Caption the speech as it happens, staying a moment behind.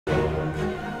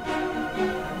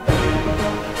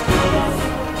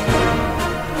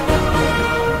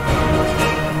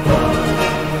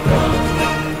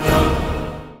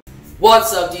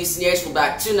What's up, DCH? Welcome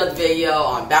back to another video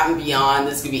on Batman Beyond.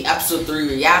 This is going to be episode 3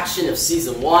 reaction of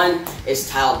season 1. It's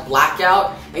titled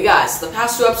Blackout. And guys, the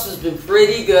past 2 episodes have been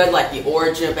pretty good, like the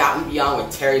origin of Batman Beyond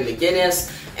with Terry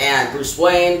McGinnis and Bruce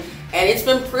Wayne. And it's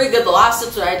been pretty good. The last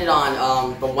episode I did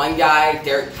on the one guy,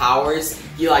 Derek Powers,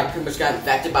 he like pretty much got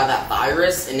infected by that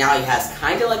virus, and now he has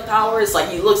kind of like powers. Like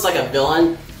he looks like a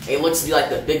villain. He looks to be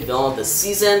like the big villain of the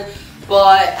season.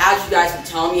 But as you guys been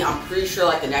telling me, I'm pretty sure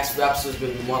like the next few episodes are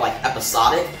going to be more like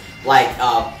episodic. Like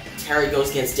Terry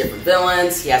goes against different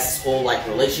villains. He has this whole like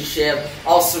relationship,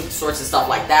 all sorts of stuff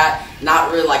like that.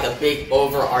 Not really like a big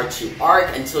overarching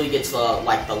arc until you get to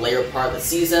like the later part of the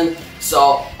season.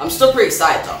 So I'm still pretty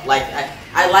excited though. Like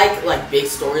I like big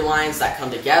storylines that come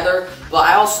together, but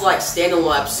I also like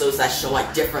standalone episodes that show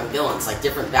like different villains, like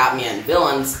different Batman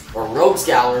villains or rogues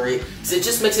gallery. Because it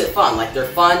just makes it fun. Like they're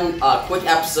fun, quick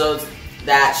episodes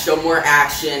that show more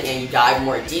action and you dive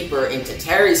more deeper into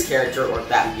Terry's character or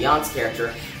Batman Beyond's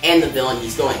character and the villain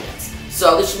he's going against.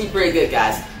 So this should be pretty good,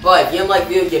 guys. But if you like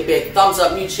the video, give a big thumbs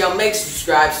up, new channel, make sure to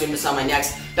subscribe so you don't miss out on my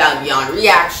next Batman Beyond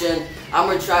reaction. I'm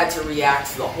going to try to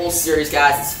react to the whole series,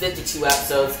 guys. It's 52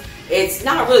 episodes. It's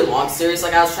not a really long series.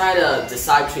 Like I was trying to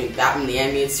decide between Batman the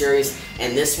Animated Series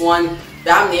and this one.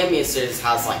 Batman the Animated Series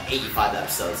has like 85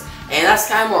 episodes. And that's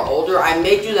kind of more older. I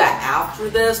may do that after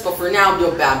this, but for now I'm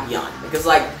doing Batman Beyond. Because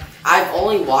like, I've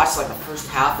only watched like the first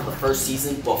half of the first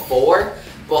season before,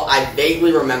 but I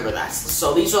vaguely remember that.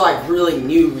 So these are like really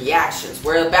new reactions.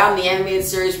 Where the Batman the Animated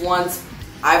Series ones,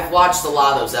 I've watched a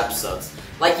lot of those episodes.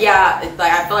 Like yeah, I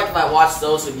feel like if I watched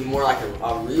those, it would be more like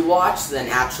a rewatch than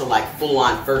actual like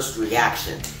full-on first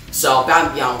reaction. So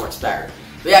Batman Beyond works better.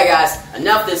 But yeah guys,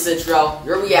 enough this intro.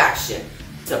 Your reaction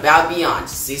to Batman Beyond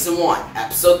Season 1,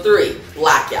 Episode 3,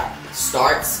 Blackout,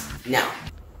 starts now.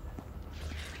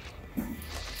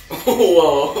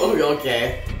 Whoa,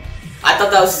 okay. I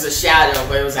thought that was just a shadow,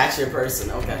 but it was actually a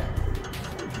person, okay.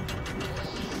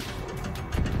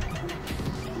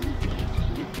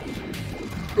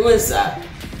 Who is that?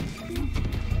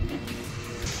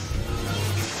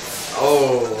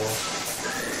 Oh.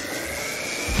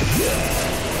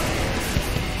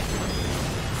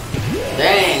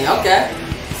 Dang, okay.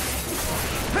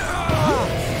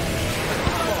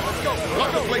 Let's go.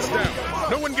 Lock the place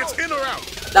down. No one gets in or out.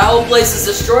 That whole place is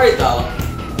destroyed, though.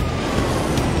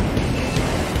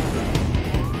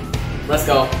 Let's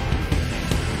go.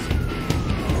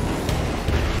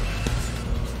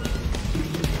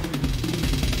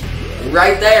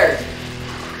 Right there.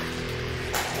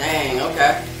 Dang,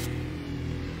 okay.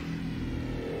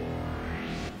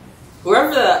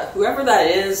 Whoever that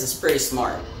is pretty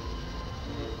smart.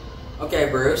 Okay,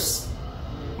 Bruce.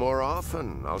 More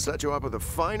often, I'll set you up with the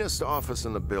finest office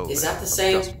in the building. Is that the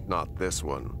same? Just not this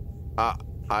one.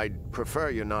 I'd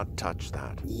prefer you not touch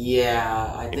that.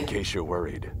 Yeah, I think. In case you're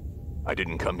worried, I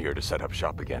didn't come here to set up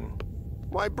shop again.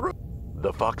 Why, Bruce?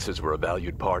 The Foxes were a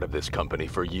valued part of this company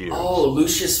for years. Oh,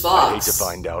 Lucius Fox. I hate to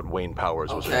find out Wayne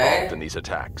Powers was involved in these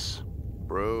attacks.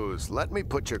 Bruce, let me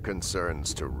put your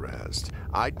concerns to rest.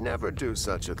 I'd never do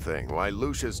such a thing. Why,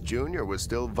 Lucius Jr. was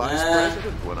still vice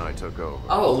president when I took over.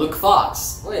 Oh, Luke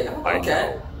Fox. Wait, okay. I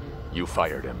know. You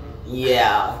fired him.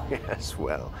 Yeah. Yes,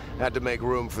 well, had to make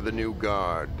room for the new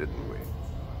guard, didn't we?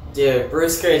 Dude,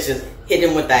 Bruce could just hit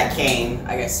him with that cane.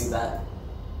 I can see that.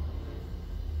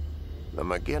 The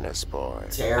McGinnis boy.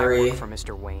 Terry. I work for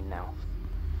Mr. Wayne now.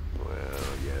 Well,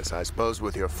 yes, I suppose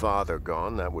with your father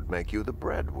gone, that would make you the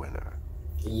breadwinner.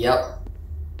 Yep.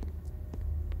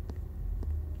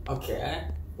 Okay.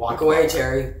 Walk away,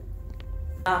 Terry.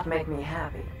 Not make me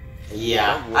happy.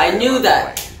 Yeah, I knew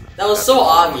that. That was so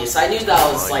obvious. I knew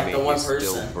that was like the one person.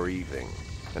 Still breathing,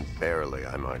 and barely,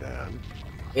 I might add.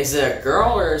 Is it a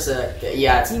girl or is it?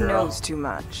 Yeah, it's a girl. He knows too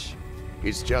much.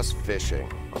 He's just fishing.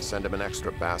 I'll send him an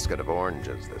extra basket of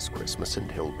oranges this Christmas,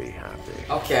 and he'll be happy.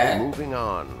 Okay. Moving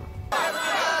on.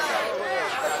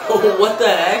 Oh, what the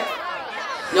heck?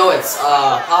 No, it's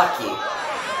hockey.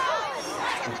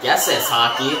 I guess it's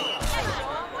hockey.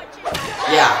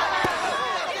 Yeah.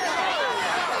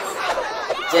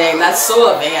 Dang, that's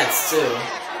so advanced too.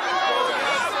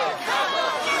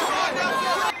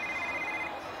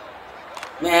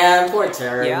 Man, poor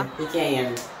Terry. Yeah? He can't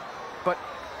even. But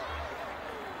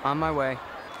on my way.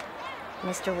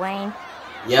 Mr. Wayne?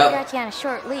 Yep. He got you on a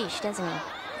short leash, doesn't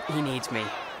he? He needs me.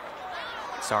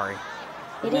 Sorry.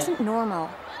 It isn't normal.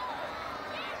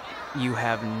 You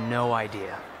have no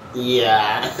idea.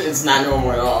 Yeah, it's not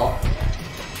normal at all.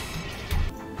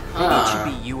 It should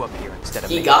be you up here instead of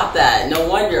me. He got that. No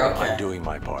wonder. Okay. I'm doing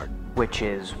my part. Which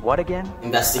is what again? I did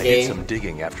Investigate. some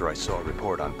digging after I saw a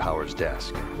report on Power's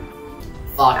desk.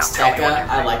 Fox Tekka.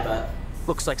 I like that.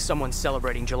 Looks like someone's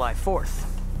celebrating July 4th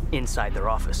inside their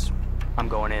office. I'm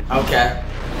going in. Okay.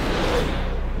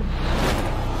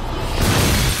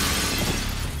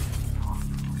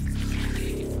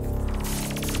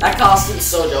 That costume's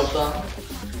so dope, though.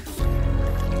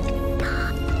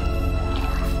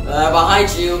 Behind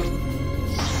you.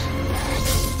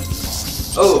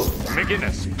 Oh.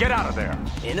 McGinnis, get out of there.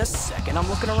 In a second, I'm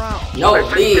looking around. No,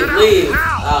 leave.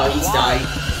 Oh, he's done.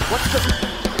 What's the...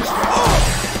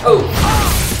 Oh.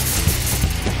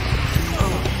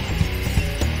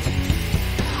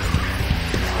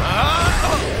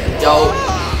 Dope.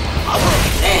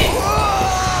 Dang.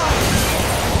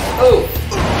 Oh.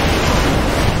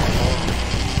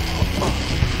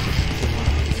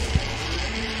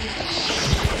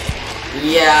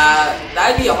 Yeah,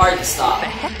 that'd be hard to stop. The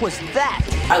heck was that?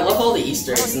 I love all the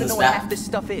Easter I don't eggs in even this know what half map. this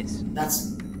stuff is.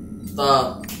 That's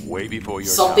the Way before your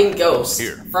something time. ghost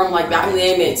Here. from like Batman the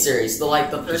Animated Series. The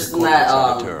person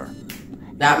that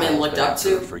Batman looked up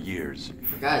to. For years.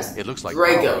 Guys, It looks like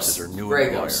Grey Powers Ghost. is her new Grey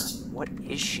employer. Ghost. What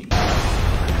is she?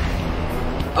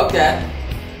 Okay.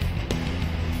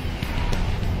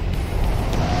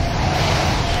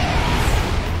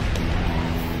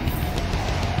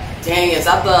 Dang, is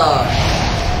that the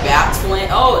bat plane?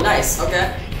 Oh, nice.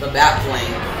 Okay, the bat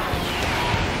plane.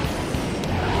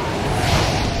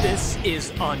 This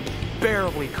is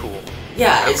unbearably cool.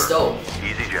 Yeah, it's dope.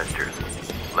 Easy gestures.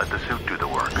 Let the suit do the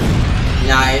work.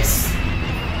 Nice.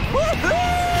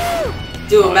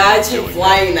 Dude, imagine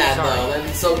flying that though. That'd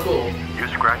be so cool. You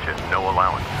scratch it, no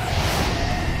allowance.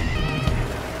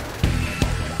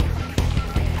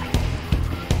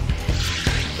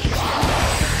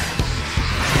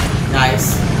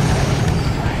 Nice.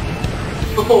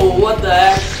 Oh, what the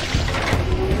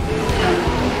heck?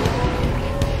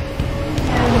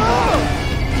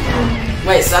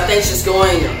 Wait, so that thing's just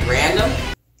going random?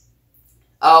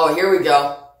 Oh, here we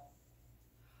go.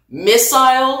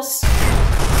 Missiles?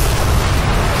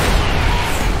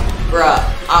 Bruh,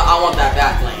 I want that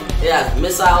backplane. It has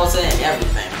missiles in it and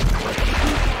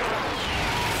everything.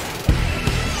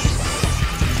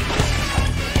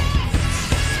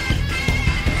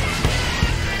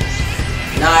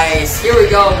 Nice. Here we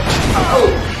go.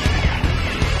 Oh.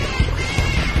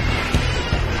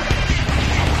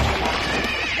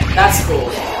 That's cool.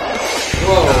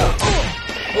 Whoa.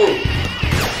 Oh.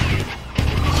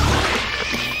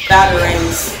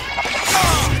 Batarangs.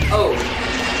 Oh.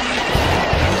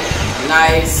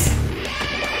 Nice.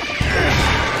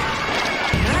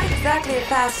 Not exactly a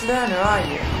fast learner, are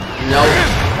you? Nope.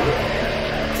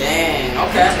 Dang.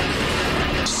 Okay.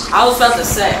 I was about to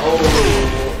say.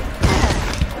 Oh.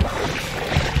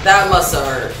 That must have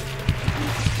hurt.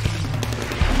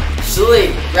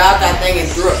 Shuli grabbed that thing and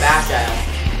threw it back at him.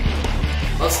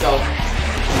 Let's go.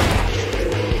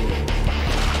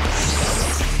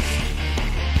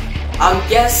 I'm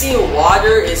guessing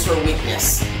water is her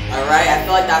weakness. Alright? I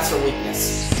feel like that's her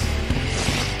weakness.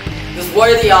 Because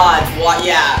what are the odds? What?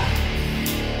 Yeah.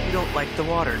 You don't like the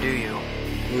water, do you?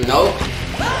 Nope.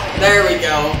 There we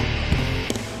go.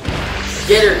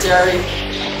 Get her, Terry.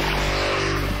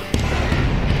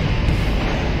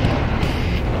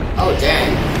 Oh,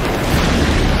 dang.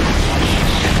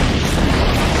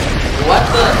 What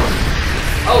the?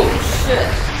 Oh, shit.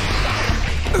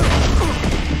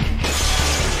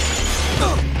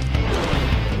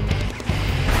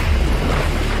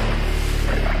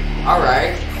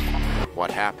 Alright.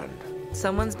 What happened?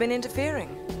 Someone's been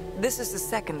interfering. This is the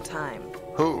second time.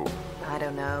 Who? I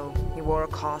don't know. He wore a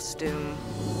costume,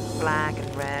 black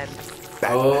and red.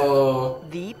 Oh.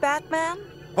 The Batman?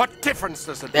 What difference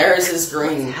does it There's make? his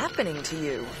green. What's happening to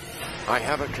you? I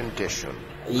have a condition.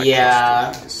 Yeah.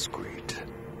 I trust you to be discreet.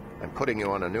 I'm putting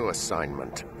you on a new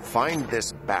assignment. Find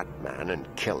this Batman and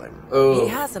kill him. He Oh.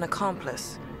 has an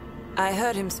accomplice. I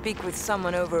heard him speak with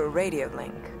someone over a radio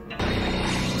link.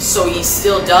 So he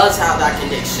still does have that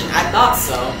condition. I thought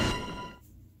so.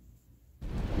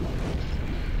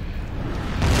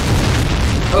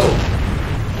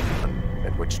 Oh.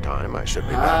 At which time I should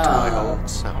be back to my old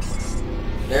self.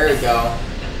 There we go.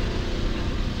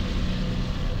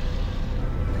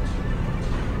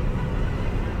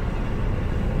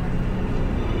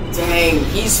 Dang,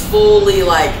 he's fully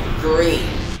like green.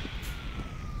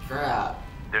 Crap.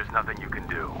 There's nothing you can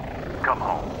do. Come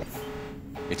home.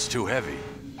 It's too heavy.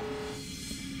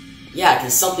 Yeah,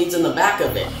 because something's in the back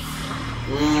of it.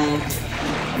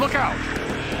 Look out!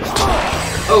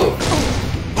 Oh.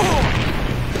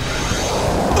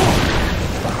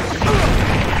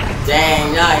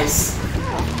 Dang, nice.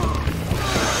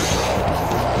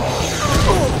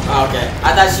 Okay,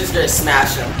 I thought she was gonna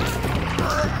smash him.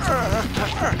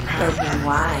 Open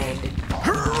wide.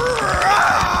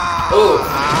 Oh.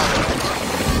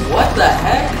 What the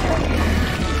heck?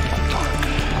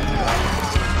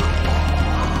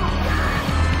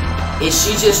 Is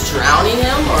she just drowning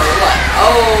him or what?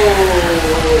 Oh.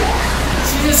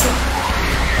 She just...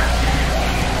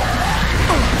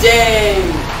 Dang.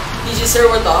 He just hit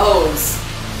her with the hose.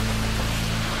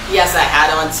 He has that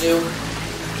hat on too.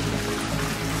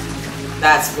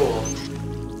 That's cool.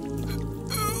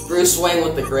 Bruce Wayne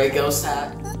with the gray ghost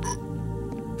hat.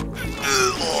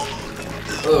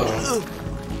 Ooh.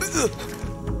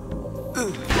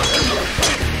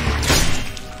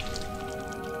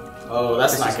 Oh,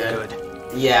 that's not good.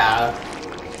 Yeah.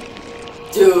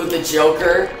 Dude, the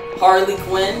Joker, Harley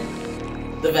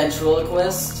Quinn, the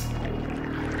ventriloquist.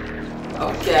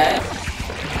 Okay.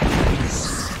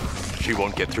 She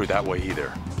won't get through that way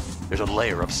either. There's a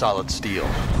layer of solid steel.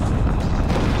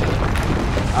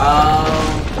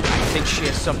 I think she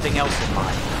has something else in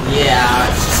mind.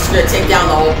 Yeah, she's gonna take down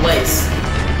the whole place.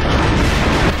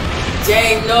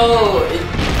 Dang, no!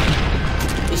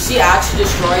 Is she actually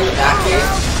destroying the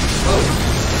Batcave? Oh.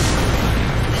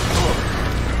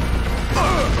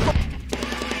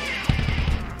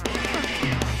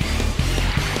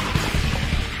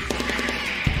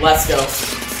 Let's go.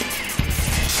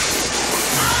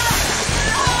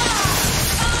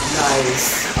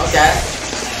 Nice. Okay.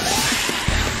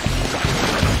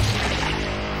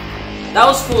 That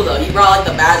was cool though. He brought like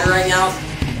the batarang out.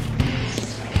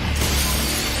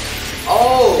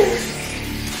 Oh.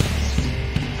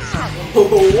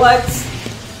 What?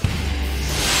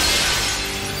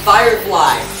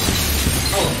 Firefly.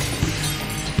 Oh.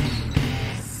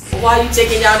 Well, why are you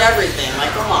taking down everything?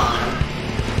 Like, come on.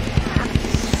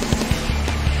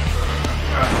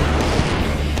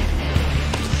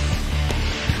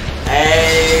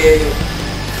 Hey.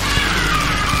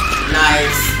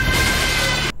 Nice.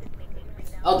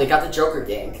 Oh, they got the Joker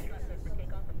gang.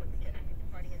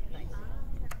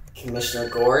 Commissioner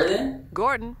Gordon?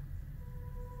 Gordon,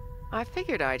 I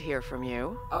figured I'd hear from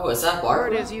you. Oh, is that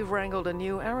Barbara? Word is you've wrangled a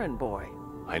new errand boy.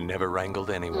 I never wrangled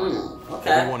anyone.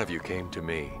 Okay. Every one of you came to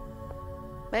me.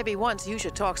 Maybe once you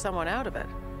should talk someone out of it.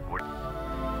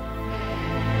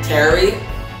 Terry?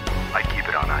 I keep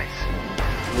it on ice.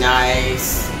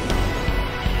 Nice.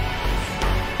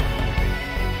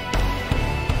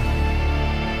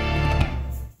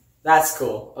 That's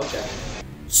cool. Okay.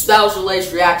 So that was your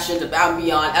latest reaction to Batman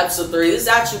Beyond Episode 3. This is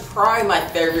actually probably my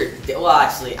favorite. Well,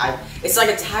 actually, it's like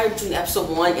a tie between Episode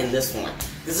 1 and this one.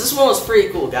 Because this one was pretty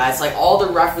cool, guys. Like, all the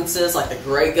references, like the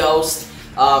Grey Ghost.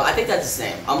 I think that's his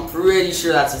name. I'm pretty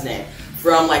sure that's his name.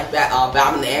 From, like,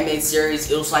 Batman the Animated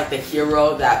Series, it was like the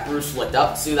hero that Bruce looked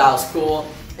up to. That was cool.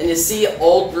 And to see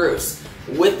old Bruce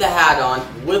with the hat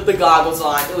on, with the goggles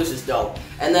on, it was just dope.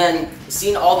 And then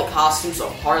seeing all the costumes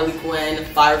of Harley Quinn,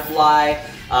 Firefly,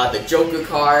 the Joker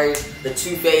card, the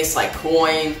Two-Face like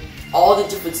coin, all the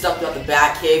different stuff about the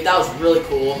Batcave. That was really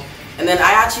cool. And then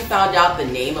I actually found out the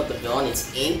name of the villain.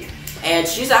 It's Ink, and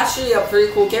she's actually a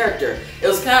pretty cool character. It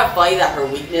was kind of funny that her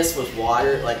weakness was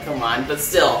water. Like, come on, but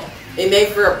still, it made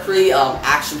for a pretty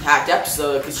action-packed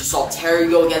episode because you saw Terry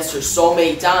go against her so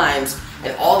many times,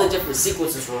 and all the different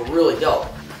sequences were really dope.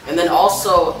 And then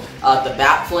also the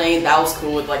Batplane, that was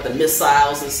cool with like the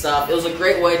missiles and stuff. It was a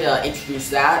great way to introduce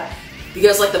that.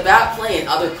 Because like the Batplane and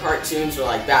other cartoons or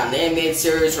like Batman the Animated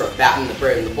Series or Batman the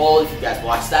Brave and the Bold, if you guys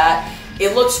watch that,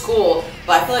 it looks cool,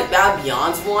 but I feel like Batman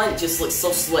Beyond's one just looks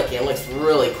so slick and it looks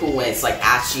really cool when it's like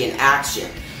actually in action.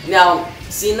 Now,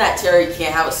 seeing that Terry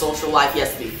can't have a social life, he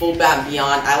has to be full Batman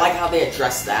Beyond, I like how they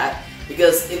address that.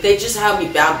 Because if they just have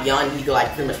me Batman Beyond, he could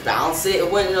like pretty much balance it,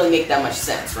 it wouldn't really make that much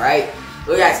sense, right?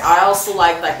 But guys, I also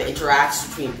like the interaction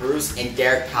between Bruce and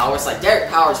Derek Powers. Like, Derek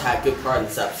Powers had a good part in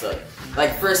this episode.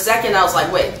 Like, for a second, I was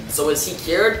like, wait, so is he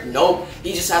cured? Nope.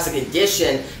 He just has a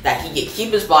condition that he can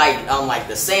keep his body, like,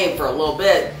 the same for a little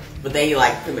bit, but then he,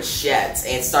 like, pretty much sheds,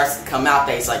 and it starts to come out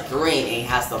that he's, like, green, and he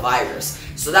has the virus.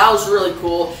 So that was really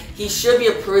cool. He should be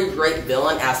a pretty great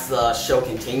villain as the show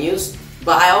continues,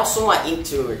 but I also want Ink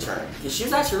to return, because she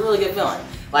was actually a really good villain.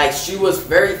 Like, she was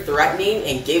very threatening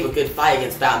and gave a good fight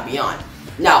against Batman Beyond.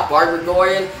 Now, Barbara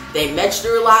Gordon, they mentioned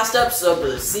her last episode, but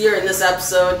to see her in this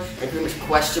episode and pretty much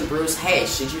question Bruce, hey,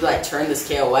 should you like turn this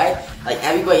kid away? Like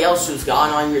everybody else who's gone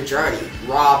on your journey,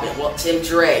 Robin, well, Tim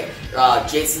Drake,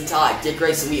 Jason Todd, Dick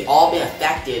Grayson, we all been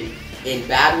affected in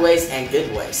bad ways and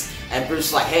good ways. And Bruce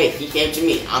is like, hey, he came to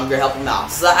me, I'm gonna help him out.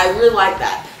 So I really like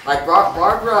that. Like,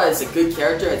 Barbara is a good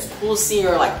character, and it's cool seeing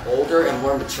her like older and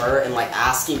more mature and like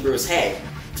asking Bruce, hey,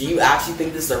 do you actually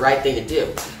think this is the right thing to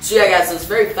do? So yeah, guys, it's a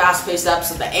very fast-paced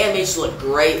episode. The animation looked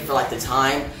great for like the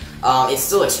time. It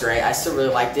still looks great. I still really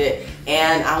liked it,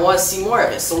 and I want to see more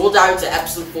of it. So we'll dive into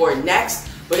episode 4 next.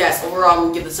 But guys, overall, I'm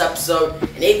going to give this episode an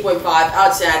 8.5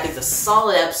 out of 10. I think it's a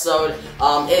solid episode.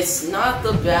 It's not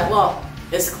the best, well,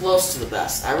 it's close to the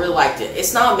best. I really liked it.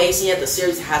 It's not amazing yet. The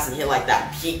series hasn't hit like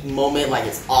that peak moment, like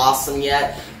it's awesome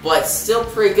yet, but still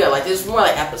pretty good. Like there's more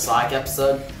like episodic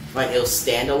episode, like it was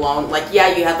standalone. Like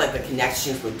yeah, you had like the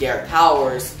connections with Derek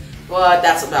Powers, but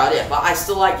that's about it. But I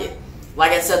still like it.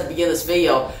 Like I said at the beginning of this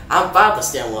video, I'm fine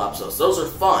with the standalone episodes. Those are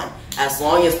fun. As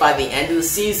long as by the end of the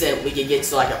season, we can get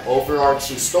to like an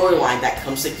overarching storyline that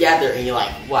comes together and you're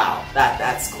like, wow,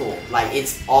 that's cool. Like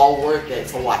it's all worth it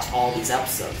to watch all these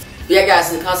episodes. But yeah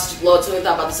guys, in the comments section below, tell me what you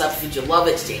thought about this episode. Did you love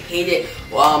it? Did you hate it?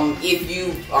 If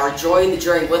you are enjoying the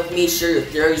journey with me, share your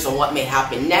theories on what may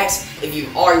happen next. If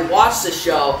you've already watched the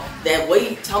show, then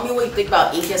tell me what you think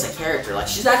about Ink as a character. Like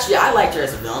she's actually, I liked her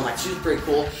as a villain, like she was pretty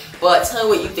cool. But tell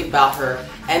me what you think about her.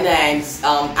 And then,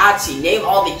 actually, name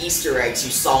all the Easter eggs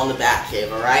you saw in the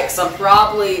Batcave, alright? Because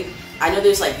I know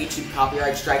there's like YouTube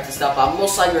copyright strikes and stuff, but I'm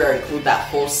most likely going to include that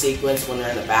whole sequence when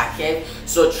they're in the Batcave.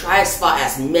 So try to spot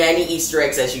as many Easter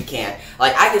eggs as you can.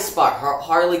 Like, I can spot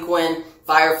Harley Quinn,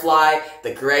 Firefly,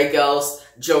 the Grey Ghost,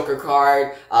 Joker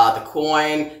card, the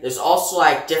coin. There's also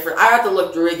like different, I have to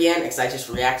look through it again because I just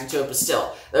reacted to it, but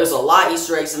still, there's a lot of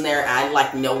Easter eggs in there and I'd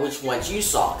like to know which ones you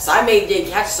saw. Because I maybe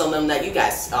didn't catch some of them that you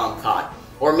guys caught.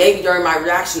 Or maybe during my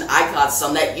reaction, I caught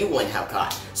some that you wouldn't have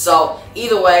caught. So,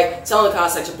 either way, tell me in the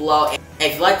comment section below. And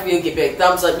if you like the video, give it a big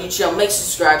thumbs up. New channel, make sure to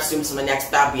subscribe. See you in my next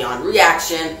Batman Beyond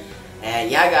reaction. And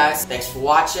yeah, guys, thanks for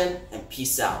watching, and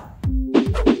peace out.